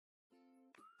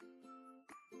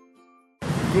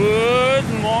Good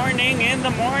morning in the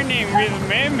morning with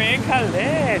Meme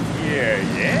Khaled here.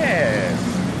 Yes.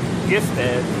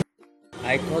 Gifted.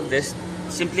 I call this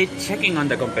simply checking on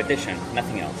the competition,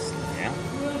 nothing else. Yeah.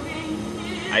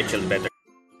 I chill better.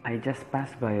 I just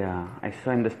passed by, I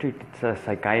saw in the street it's a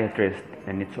psychiatrist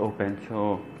and it's open,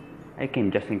 so I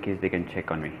came just in case they can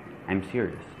check on me. I'm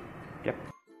serious. Yep.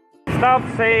 Stop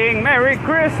saying Merry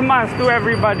Christmas to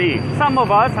everybody. Some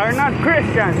of us are not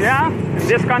Christians, yeah? In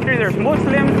this country there's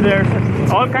Muslims, there's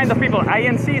all kinds of people,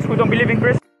 INCs who don't believe in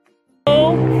Christmas.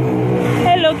 Hello.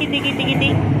 Hello, kitty, kitty,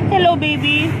 kitty. Hello,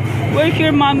 baby. Where's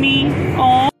your mommy?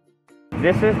 Oh.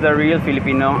 This is the real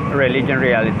Filipino religion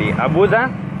reality. A Buddha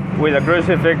with a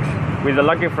crucifix, with a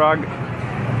lucky frog,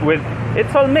 with...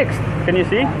 It's all mixed. Can you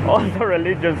see? All the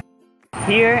religions.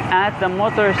 Here at the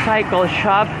motorcycle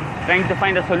shop, trying to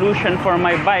find a solution for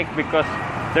my bike because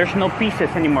there's no pieces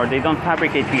anymore. They don't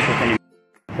fabricate pieces anymore.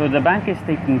 So the bank is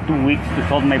taking 2 weeks to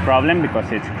solve my problem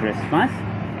because it's Christmas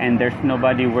and there's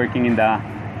nobody working in the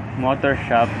motor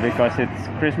shop because it's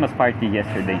Christmas party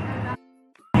yesterday.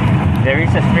 There is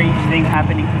a strange thing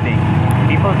happening today.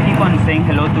 People keep on saying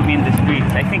hello to me in the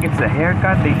streets. I think it's the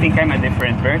haircut. They think I'm a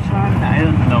different person. I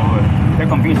don't know. They're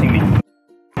confusing me.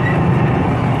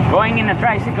 Going in a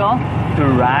tricycle to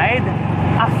ride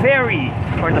a ferry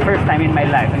for the first time in my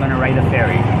life. I'm gonna ride a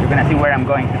ferry. You're gonna see where I'm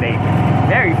going today.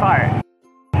 Very far.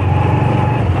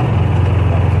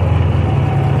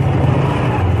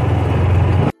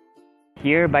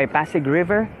 Here by Pasig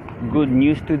River, good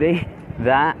news today.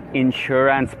 The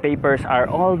insurance papers are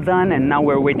all done and now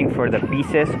we're waiting for the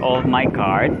pieces of my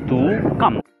car to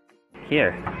come.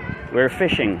 Here, we're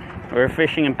fishing. We're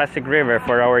fishing in Pasig River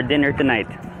for our dinner tonight.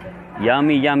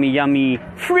 Yummy, yummy, yummy.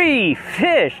 Free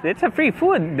fish! It's a free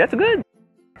food. That's good.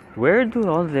 Where do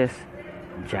all these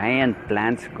giant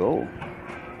plants go?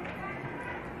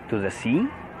 To the sea?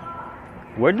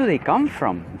 Where do they come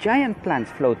from? Giant plants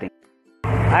floating.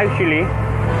 Actually,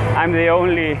 I'm the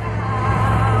only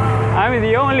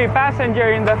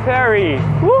passenger in the ferry.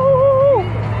 Woo!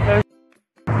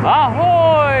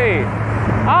 Ahoy!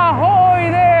 Ahoy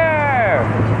there!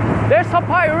 There's a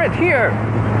pirate here.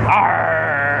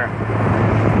 Arr!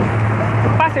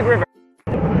 Pasig River.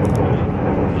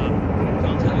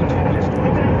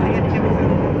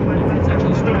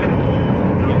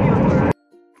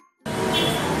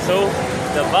 So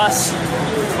the bus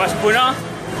was puno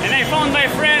and I found my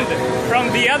friend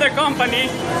from the other company,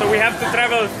 so we have to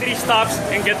travel 3 stops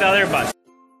and get the other bus.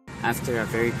 After a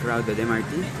very crowded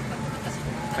MRT,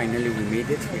 finally we made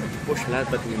it. We had to push a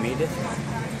lot, but we made it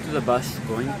to the bus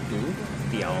going to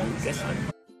Tiaong, Quezon.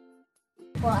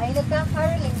 Well, ay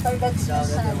nagkakaroling for God's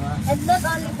mission. And not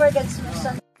only for God's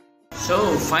mission.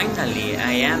 So finally,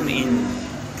 I am in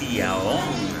Tiaong.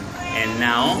 And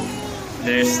now,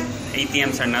 there's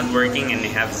ATMs are not working and I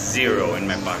have 0 in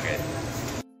my pocket.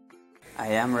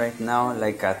 I am right now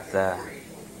like at the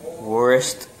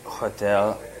worst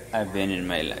hotel I've been in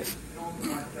my life.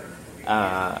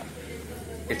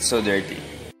 It's so dirty.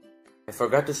 I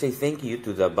forgot to say thank you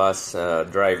to the bus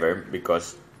driver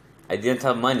because I didn't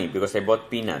have money because I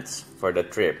bought peanuts for the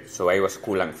trip. So I was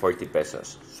kulang 40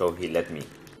 pesos. So he let me.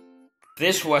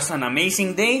 This was an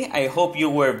amazing day. I hope you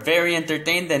were very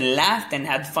entertained and laughed and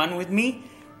had fun with me.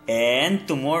 And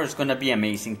tomorrow is gonna be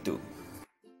amazing too.